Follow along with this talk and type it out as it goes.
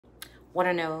Want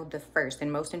to know the first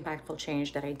and most impactful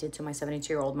change that I did to my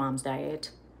 72-year-old mom's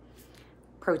diet?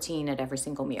 Protein at every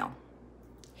single meal.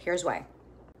 Here's why.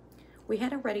 We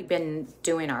had already been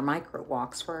doing our micro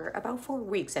walks for about 4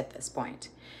 weeks at this point.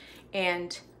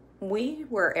 And we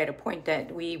were at a point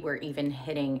that we were even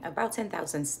hitting about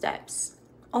 10,000 steps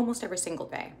almost every single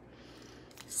day.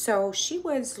 So she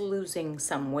was losing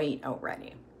some weight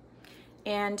already.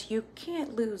 And you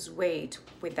can't lose weight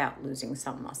without losing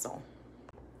some muscle.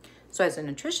 So as a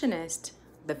nutritionist,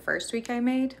 the first week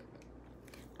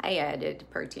I added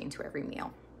protein to every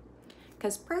meal.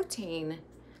 Because protein,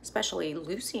 especially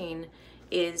leucine,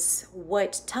 is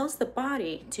what tells the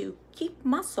body to keep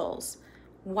muscles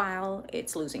while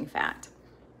it's losing fat.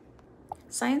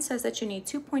 Science says that you need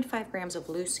 2.5 grams of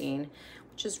leucine,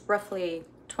 which is roughly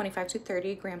 25 to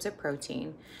 30 grams of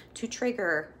protein, to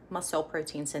trigger muscle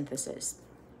protein synthesis.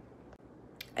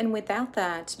 And without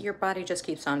that, your body just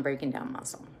keeps on breaking down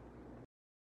muscle.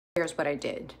 Here's what I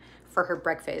did. For her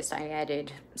breakfast, I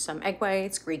added some egg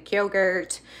whites, Greek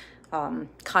yogurt,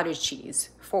 cottage cheese.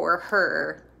 For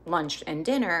her lunch and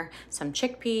dinner, some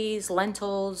chickpeas,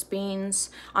 lentils, beans,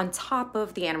 on top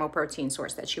of the animal protein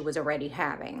source that she was already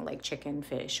having, like chicken,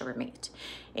 fish, or meat.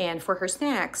 And for her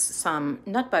snacks, some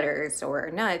nut butters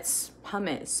or nuts,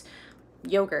 hummus,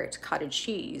 yogurt, cottage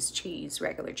cheese,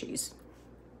 regular cheese.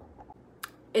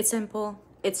 It's simple,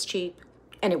 it's cheap,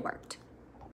 and it worked.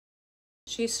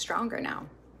 She's stronger now,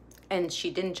 and she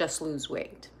didn't just lose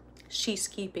weight. She's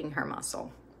keeping her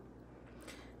muscle.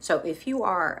 So if you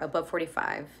are above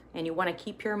 45 and you want to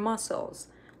keep your muscles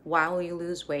while you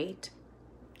lose weight,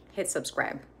 hit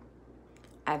subscribe.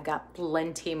 I've got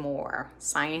plenty more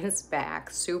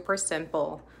science-backed, super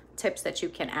simple tips that you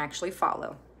can actually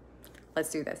follow.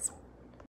 Let's do this.